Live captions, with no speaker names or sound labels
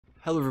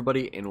Hello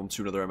everybody and welcome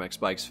to another MX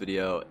Bikes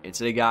video, and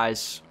today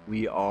guys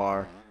we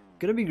are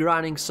going to be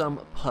grinding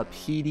some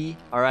Papiti.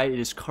 Alright, it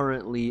is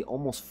currently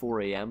almost 4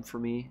 a.m. for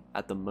me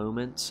at the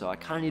moment, so I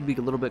kind of need to be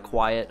a little bit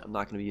quiet. I'm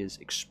not going to be as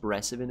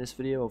expressive in this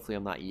video. Hopefully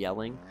I'm not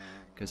yelling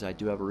because I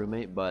do have a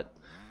roommate, but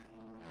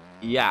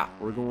yeah,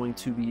 we're going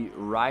to be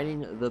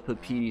riding the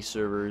Papiti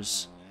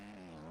servers,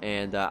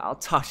 and I'll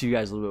talk to you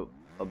guys a little bit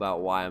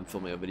about why I'm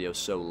filming a video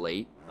so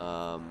late,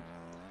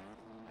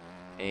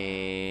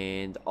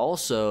 and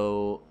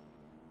also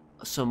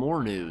some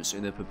more news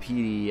in the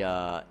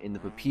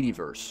Papiti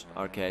verse.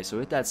 Okay, so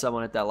hit that sub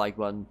button, hit that like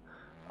button.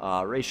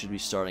 Race should be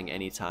starting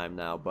anytime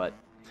now. But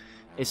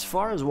as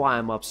far as why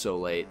I'm up so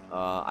late,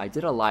 I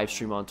did a live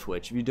stream on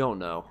Twitch. If you don't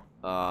know,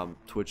 my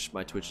Twitch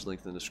is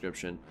linked in the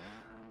description.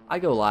 I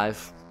go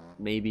live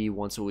maybe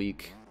once a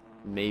week,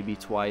 maybe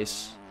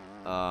twice.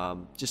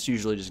 Just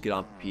usually just get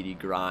on Papiti,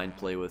 grind,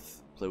 play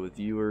with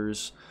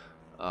viewers.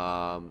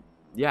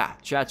 Yeah,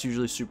 chat's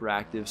usually super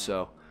active,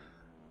 so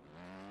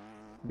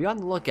be on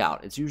the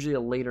lookout. It's usually a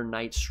later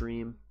night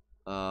stream.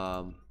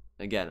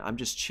 Again, I'm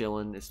just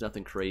chilling. It's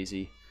nothing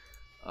crazy.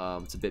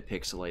 It's a bit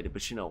pixelated,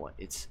 but you know what?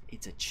 It's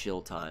a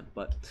chill time.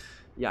 But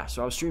yeah,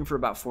 so I was streaming for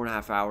about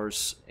 4.5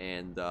 hours,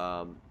 and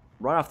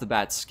right off the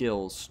bat,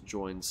 Skills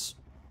joins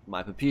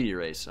my Papiti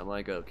race. I'm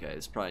like, okay,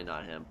 it's probably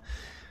not him.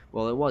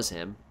 Well, it was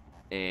him,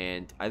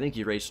 and I think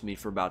he raced me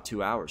for about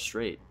 2 hours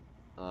straight.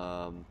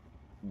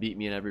 Beat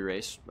me in every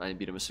race. I didn't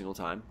beat him a single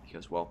time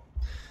because, well,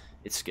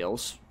 it's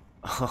Skills.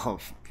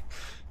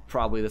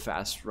 Probably the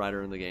fastest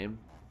rider in the game.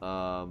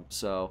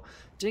 So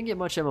didn't get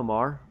much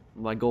MMR.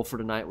 My goal for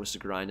tonight was to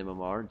grind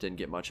MMR. Didn't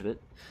get much of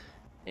it.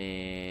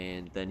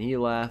 And then he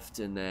left,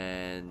 and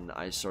then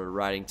I started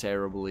riding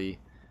terribly.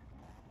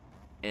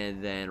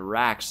 And then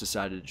Rax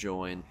decided to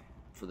join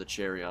for the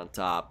cherry on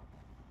top.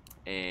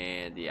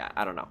 And yeah,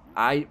 I don't know.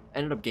 I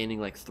ended up gaining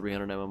like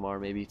 300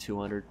 MMR, maybe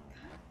 200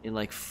 in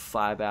like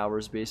 5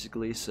 hours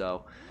basically.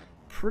 So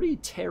pretty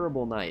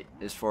terrible night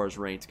as far as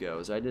ranked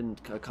goes. I didn't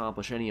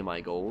accomplish any of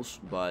my goals,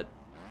 but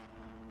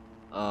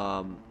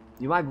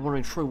you might be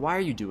wondering, Troy, why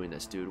are you doing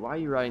this, dude? Why are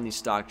you riding these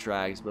stock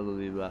tracks, blah, blah,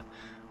 blah, blah.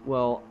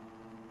 Well,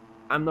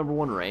 I'm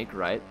 #1 rank,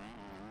 right?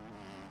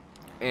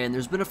 And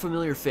there's been a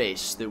familiar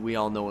face that we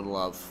all know and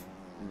love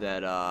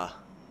that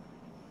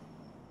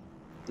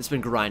that's been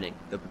grinding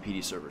the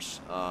Papiti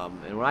servers.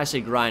 And when I say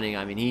grinding,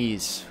 I mean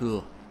he's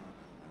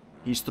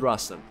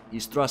thrusting.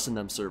 He's thrusting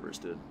them servers,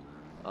 dude.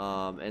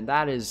 And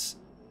that is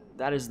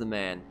the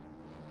man.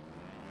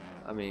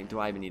 I mean, do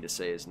I even need to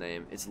say his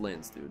name? It's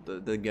Linz, dude,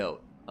 the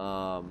GOAT.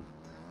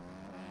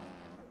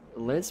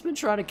 Linz been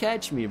trying to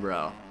catch me,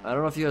 bro. I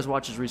don't know if you guys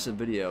watched his recent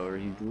video, where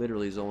he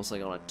literally is almost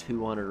like on a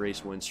 200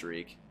 race win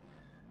streak.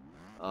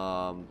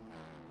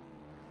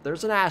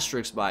 There's an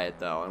asterisk by it,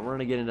 though, and we're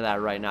gonna get into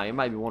that right now. You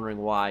might be wondering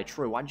why,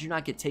 Troy, why did you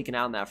not get taken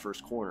out in that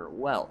first corner?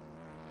 Well,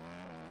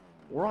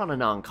 we're on a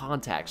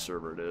non-contact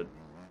server, dude.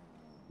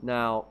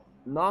 Now,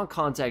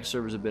 non-contact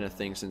servers have been a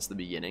thing since the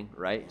beginning,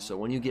 right? So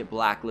when you get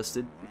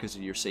blacklisted because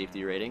of your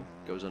safety rating,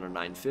 goes under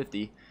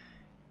 950,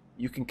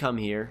 you can come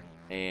here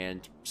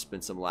and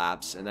spin some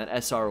laps, and that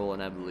SR will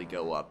inevitably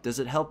go up. Does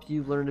it help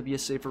you learn to be a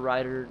safer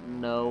rider?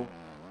 No.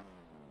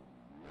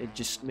 It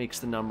just makes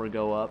the number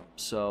go up.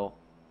 So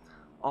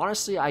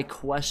honestly, I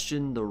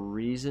question the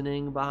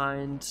reasoning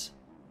behind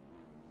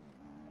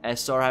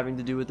SR having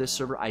to do with this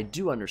server. I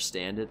do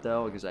understand it,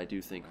 though, because I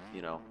do think,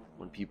 you know,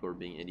 when people are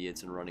being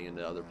idiots and running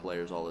into other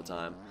players all the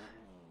time,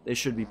 they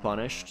should be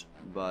punished.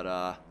 But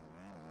I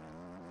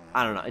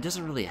don't know, it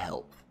doesn't really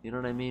help, you know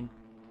what I mean?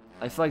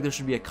 I feel like there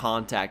should be a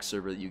contact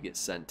server that you get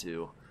sent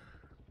to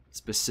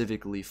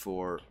specifically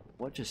for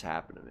what just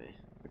happened to me.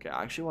 Okay,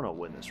 I actually want to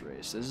win this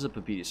race. This is a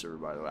Papiti server,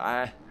 by the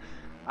way.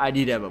 I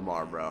need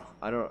MMR, bro.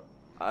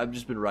 I've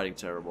just been riding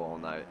terrible all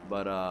night.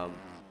 But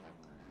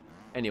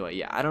anyway,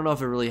 yeah, I don't know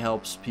if it really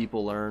helps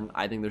people learn.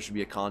 I think there should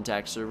be a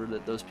contact server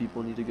that those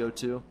people need to go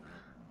to.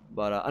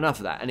 But enough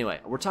of that.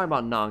 Anyway, we're talking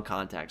about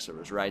non-contact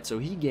servers, right? So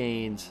he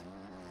gained,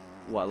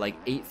 what, like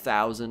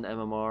 8,000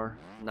 MMR,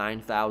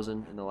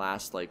 9,000 in the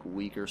last, like,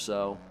 week or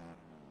so,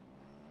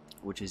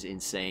 which is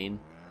insane.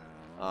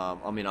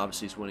 I mean,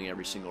 obviously he's winning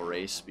every single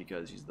race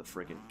because he's the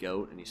freaking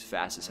GOAT and he's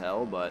fast as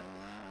hell, but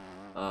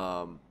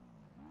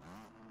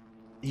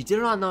he did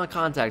it on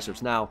non-contact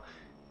servers. Now,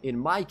 in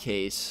my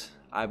case,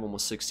 I have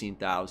almost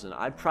 16,000.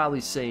 I'd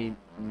probably say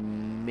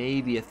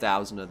maybe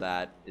 1,000 of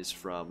that is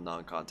from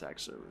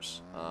non-contact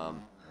servers.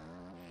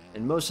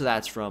 And most of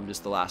that's from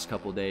just the last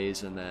couple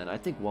days. And then I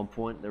think one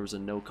point there was a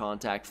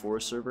no-contact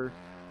forest server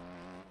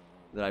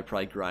that I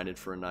probably grinded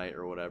for a night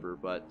or whatever.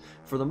 But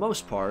for the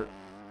most part,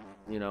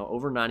 you know,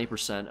 over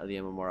 90% of the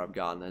MMR I've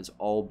gotten has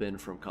all been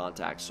from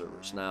contact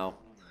servers. Now,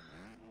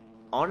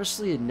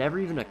 honestly, it never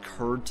even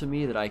occurred to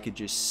me that I could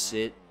just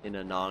sit in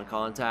a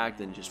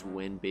non-contact and just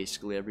win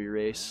basically every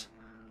race.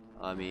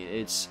 I mean,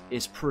 it's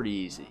pretty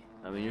easy.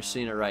 I mean, you're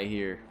seeing it right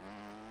here.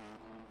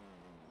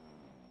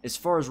 As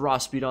far as raw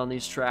speed on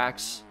these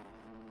tracks,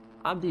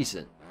 I'm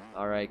decent.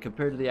 Alright,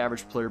 compared to the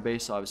average player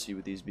base, obviously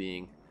with these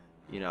being,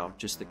 you know,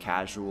 just the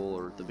casual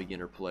or the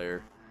beginner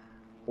player.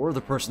 or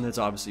the person that's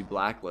obviously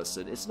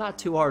blacklisted, it's not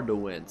too hard to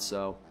win.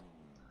 So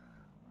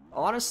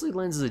honestly,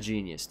 Lens is a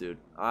genius, dude.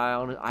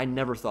 I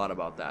never thought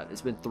about that.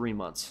 It's been 3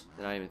 months,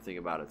 and I didn't even think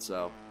about it.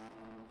 So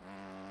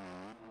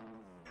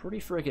pretty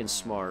freaking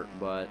smart.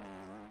 But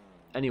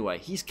anyway,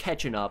 he's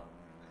catching up,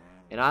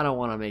 and I don't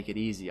want to make it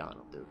easy on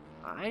him, dude.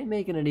 I ain't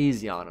making it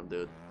easy on him,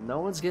 dude. No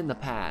one's getting the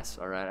pass,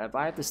 all right? If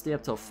I have to stay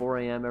up till 4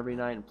 a.m. every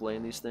night and play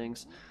in these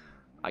things,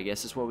 I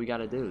guess it's what we got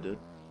to do, dude.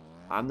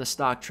 I'm the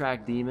stock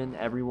track demon.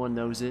 Everyone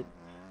knows it.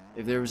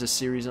 If there was a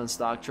series on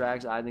stock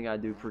tracks, I think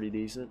I'd do pretty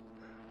decent.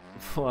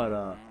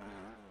 But,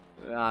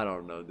 I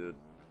don't know, dude.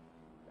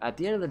 At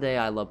the end of the day,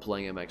 I love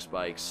playing MX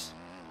bikes.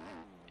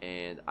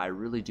 And I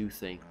really do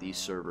think these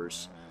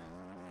servers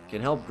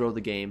can help grow the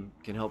game,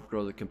 can help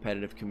grow the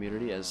competitive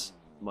community, as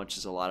much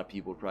as a lot of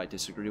people would probably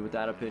disagree with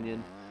that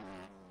opinion.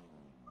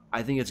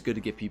 I think it's good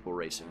to get people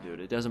racing, dude.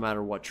 It doesn't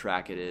matter what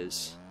track it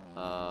is.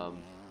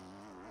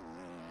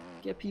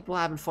 Get people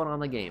having fun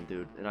on the game,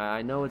 dude. And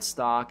I know it's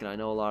stock, and I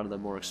know a lot of the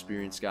more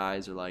experienced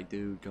guys are like,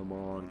 dude, come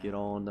on, get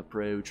on the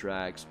pro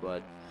tracks.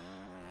 But,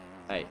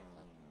 hey,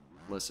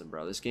 listen,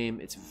 bro, this game,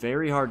 it's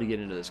very hard to get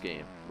into this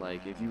game.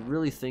 Like, if you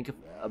really think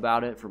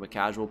about it from a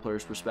casual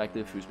player's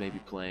perspective who's maybe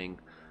playing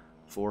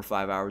 4 or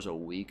 5 hours a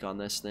week on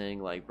this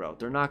thing, like, bro,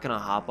 they're not gonna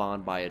hop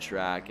on, buy a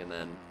track, and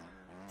then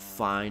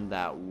find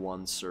that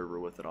one server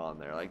with it on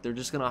there. Like, they're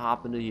just gonna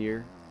hop into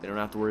here. They don't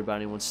have to worry about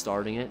anyone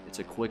starting it. It's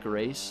a quick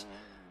race,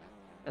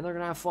 and they're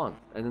gonna have fun,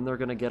 and then they're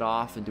gonna get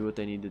off and do what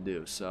they need to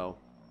do. So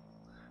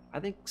I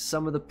think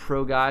some of the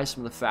pro guys,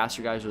 some of the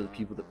faster guys, are the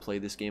people that play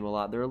this game a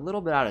lot. They're a little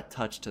bit out of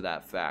touch to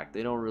that fact.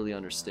 They don't really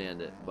understand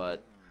it,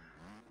 but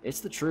it's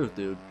the truth,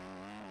 dude.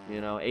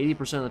 You know,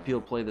 80% of the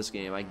people play this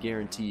game, I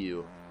guarantee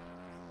you,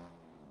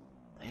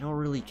 they don't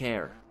really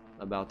care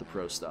about the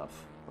pro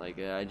stuff. Like,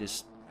 they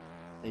just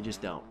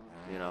don't.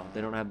 You know, they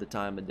don't have the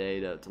time of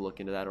day to look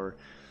into that. Or,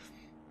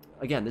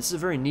 again, this is a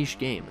very niche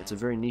game. It's a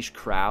very niche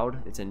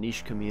crowd. It's a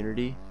niche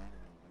community.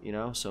 You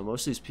know, so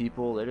most of these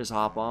people, they just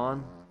hop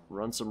on,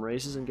 run some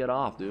races, and get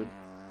off, dude.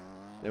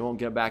 They won't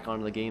get back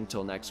onto the game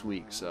till next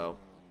week. So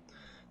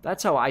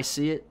that's how I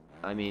see it.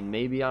 I mean,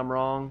 maybe I'm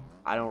wrong.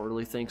 I don't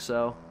really think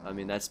so. I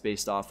mean, that's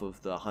based off of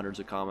the hundreds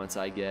of comments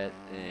I get,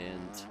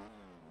 and,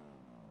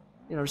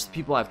 you know, just the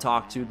people I've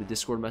talked to, the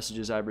Discord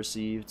messages I've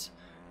received.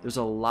 There's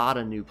a lot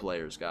of new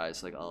players,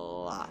 guys. Like,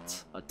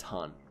 a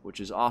ton, which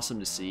is awesome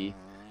to see.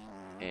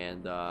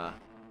 And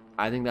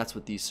I think that's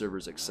what these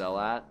servers excel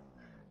at,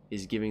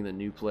 is giving the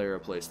new player a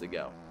place to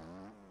go.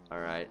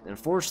 Alright, and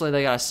unfortunately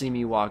they gotta see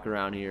me walk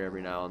around here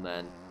every now and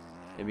then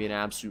and be an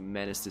absolute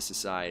menace to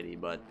society,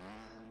 but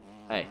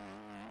hey,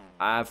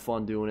 I have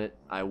fun doing it.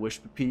 I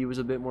wish PD was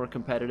a bit more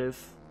competitive,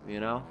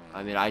 you know?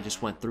 I mean, I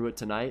just went through it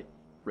tonight,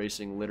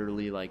 racing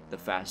literally like the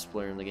fastest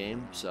player in the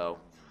game, so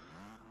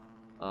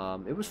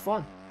it was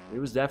fun. It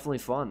was definitely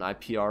fun. I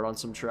PR'd on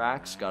some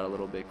tracks, got a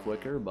little bit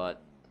quicker,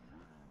 but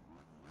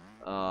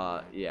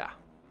yeah.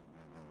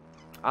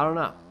 I don't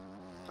know.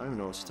 I don't even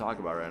know what to talk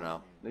about right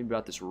now. Maybe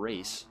about this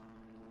race.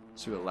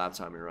 See what lap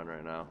time we run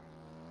right now.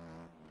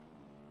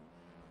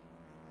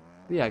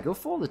 But yeah, go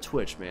follow the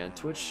Twitch, man.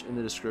 Twitch in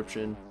the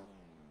description.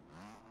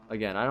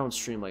 Again, I don't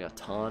stream like a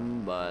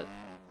ton, but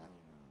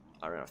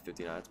I ran a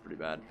 59. That's pretty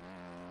bad.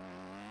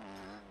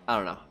 I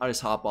don't know. I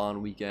just hop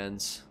on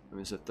weekends. I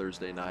mean, it's a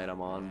Thursday night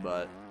I'm on,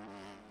 but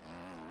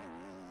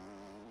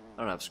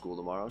I don't have school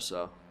tomorrow,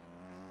 so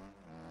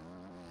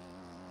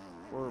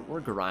we're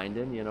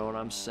grinding. You know what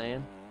I'm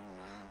saying?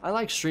 I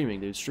like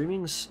streaming, dude.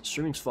 Streaming's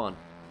fun.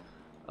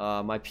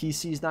 My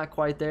PC's not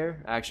quite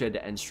there. I actually had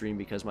to end stream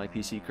because my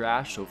PC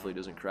crashed. Hopefully it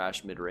doesn't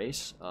crash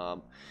mid-race.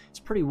 It's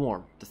pretty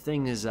warm. The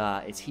thing is,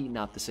 it's heating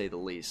up to say the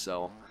least.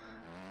 So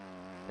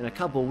in a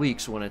couple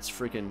weeks when it's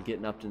freaking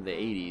getting up into the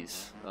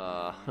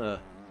 80s,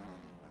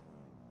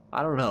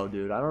 I don't know,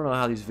 dude. I don't know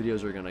how these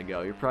videos are gonna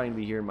go. You're probably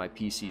gonna be hearing my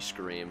PC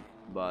scream.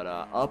 But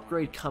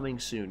upgrade coming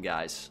soon,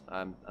 guys.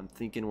 I'm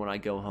thinking when I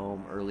go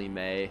home early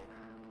May.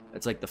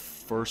 It's like the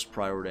first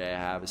priority I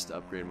have is to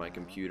upgrade my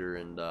computer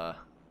and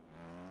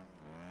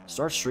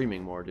start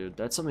streaming more, dude.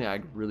 That's something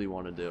I really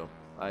want to do.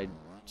 I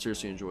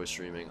seriously enjoy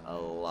streaming a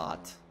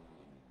lot.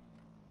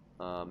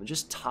 And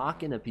just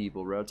talking to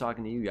people, bro.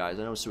 Talking to you guys.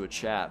 I know it's through a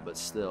chat, but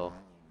still.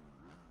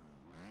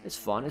 It's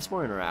fun. It's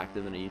more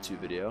interactive than a YouTube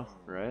video,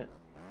 right?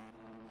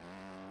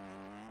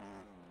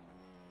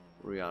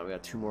 What are we on? We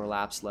got 2 more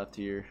laps left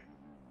here.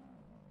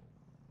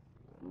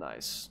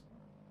 Nice.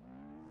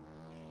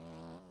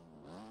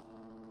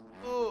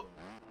 Oh.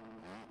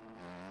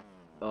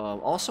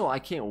 Also, I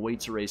can't wait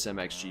to race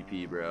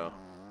MXGP, bro.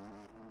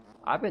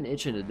 I've been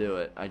itching to do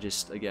it. I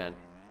just, again,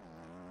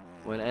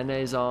 when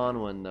NA's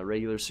on, when the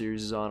regular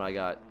series is on, I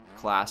got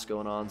class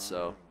going on,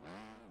 so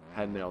I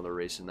haven't been able to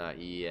race in that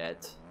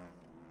yet.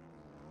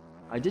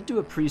 I did do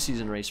a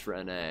preseason race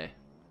for NA,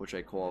 which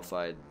I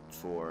qualified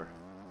for.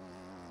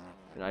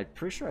 And I'm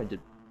pretty sure I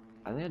think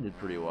I did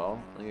pretty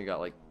well. I think I got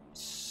like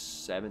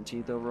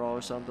 17th overall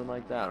or something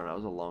like that. I don't know. It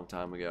was a long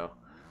time ago.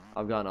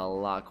 I've gotten a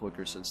lot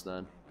quicker since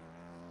then.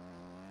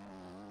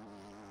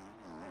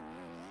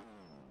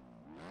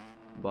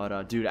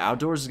 But, dude,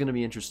 outdoors is going to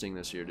be interesting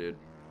this year, dude.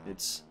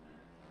 It's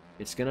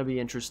going to be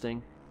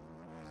interesting.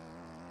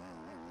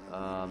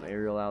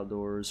 Aerial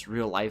outdoors,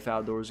 real life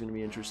outdoors is going to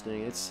be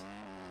interesting.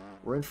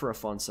 We're in for a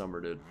fun summer,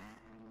 dude.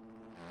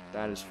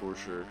 That is for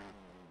sure.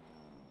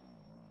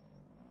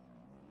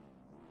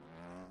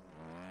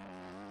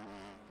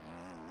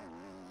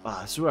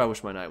 This is what I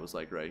wish my night was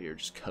like right here,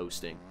 just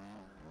coasting.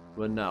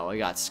 But no, I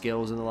got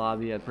Skills in the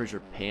lobby. I'm pretty sure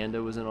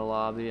Panda was in a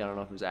lobby. I don't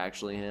know if it was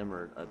actually him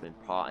or an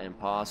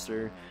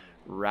imposter.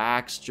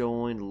 Rax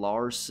joined,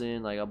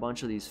 Larson, like a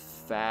bunch of these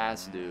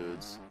fast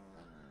dudes.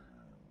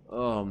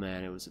 Oh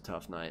man, it was a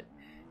tough night.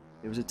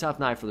 It was a tough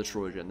night for the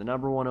Trojan. The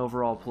 #1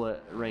 overall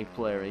ranked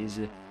player.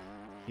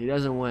 He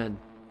doesn't win.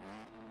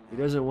 He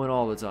doesn't win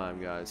all the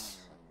time, guys.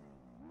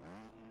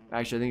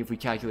 Actually, I think if we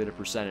calculate a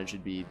percentage,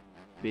 it'd be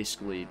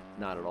basically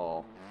not at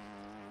all.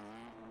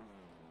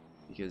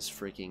 Because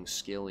freaking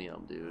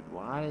Skillium, dude.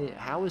 Why?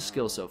 How is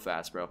Skill so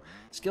fast, bro?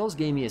 Skills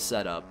gave me a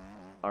setup.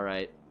 All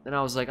right. And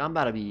I was like, I'm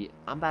about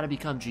to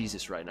become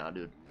Jesus right now,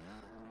 dude.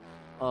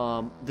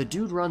 The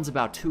dude runs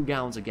about 2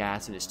 gallons of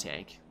gas in his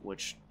tank,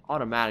 which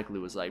automatically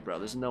was like, bro,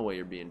 there's no way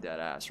you're being dead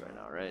ass right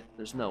now, right?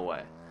 There's no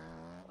way.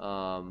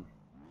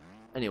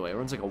 Anyway,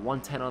 runs like a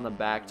 110 on the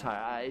back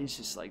tire. It's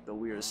just like the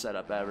weirdest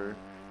setup ever.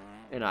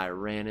 And I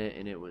ran it,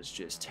 and it was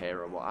just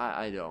terrible.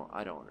 I don't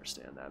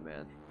understand that,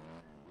 man.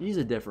 He's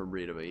a different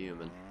breed of a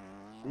human.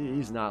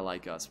 He's not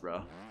like us,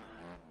 bro.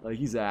 Like,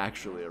 he's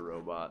actually a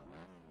robot.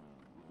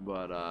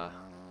 But,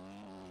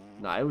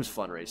 nah, it was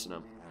fun racing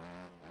him.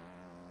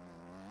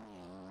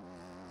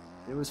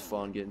 It was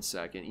fun getting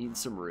second, eating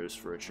some roost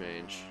for a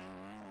change.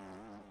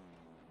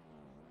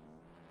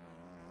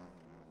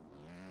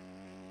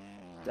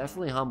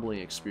 Definitely humbling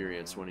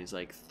experience when he's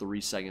like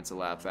 3 seconds a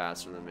lap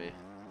faster than me.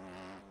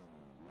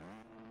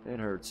 It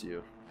hurts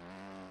you.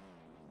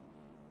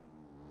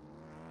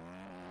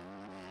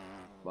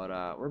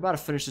 But we're about to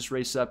finish this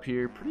race up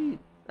here.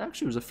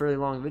 Actually, it was a fairly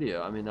long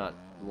video. I mean, not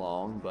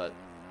long, but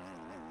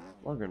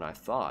longer than I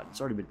thought. It's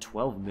already been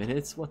 12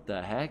 minutes. What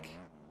the heck?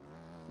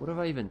 What have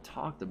I even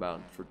talked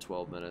about for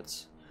 12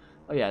 minutes?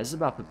 Oh yeah, this is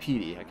about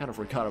Papiti. I kind of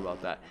forgot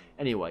about that.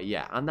 Anyway,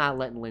 yeah, I'm not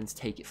letting Linz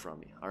take it from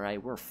me. All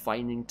right, we're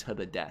fighting to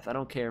the death. I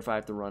don't care if I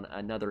have to run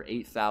another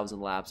 8,000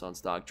 laps on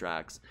stock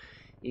tracks.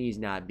 He's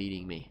not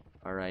beating me.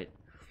 All right,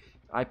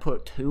 I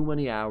put too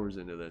many hours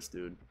into this,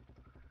 dude.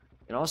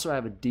 And also I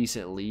have a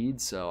decent lead,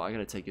 so I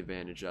gotta take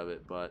advantage of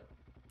it. But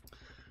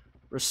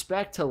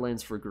respect to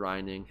Linz for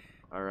grinding,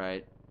 all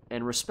right,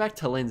 and respect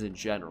to Linz in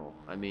general.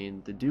 I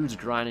mean, the dude's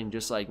grinding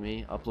just like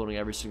me, uploading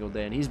every single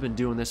day, and he's been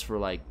doing this for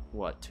like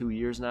what, 2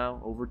 years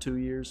now? Over 2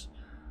 years?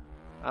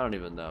 I don't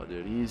even know,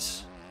 dude.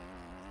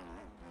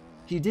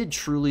 He did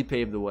truly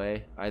pave the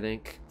way, I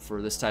think,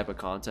 for this type of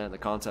content, the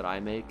content I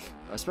make,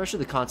 especially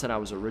the content I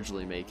was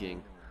originally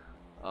making.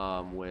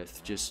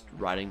 With just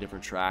riding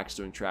different tracks,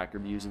 doing track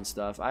reviews and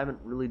stuff. I haven't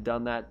really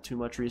done that too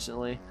much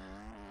recently.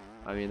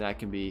 I mean, that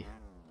can be,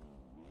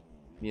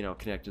 you know,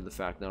 connected to the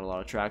fact that not a lot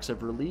of tracks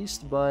have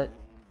released. But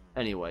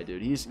anyway,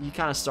 dude, he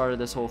kind of started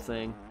this whole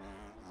thing.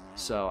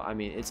 So I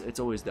mean, it's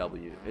always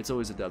W. It's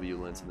always a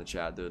W Linz in the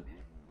chat, dude.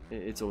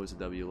 It's always a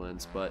W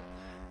Linz. But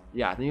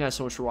yeah, thank you guys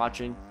so much for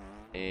watching,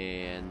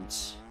 and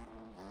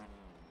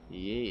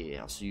yeah,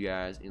 I'll see you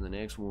guys in the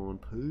next one.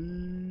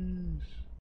 Peace.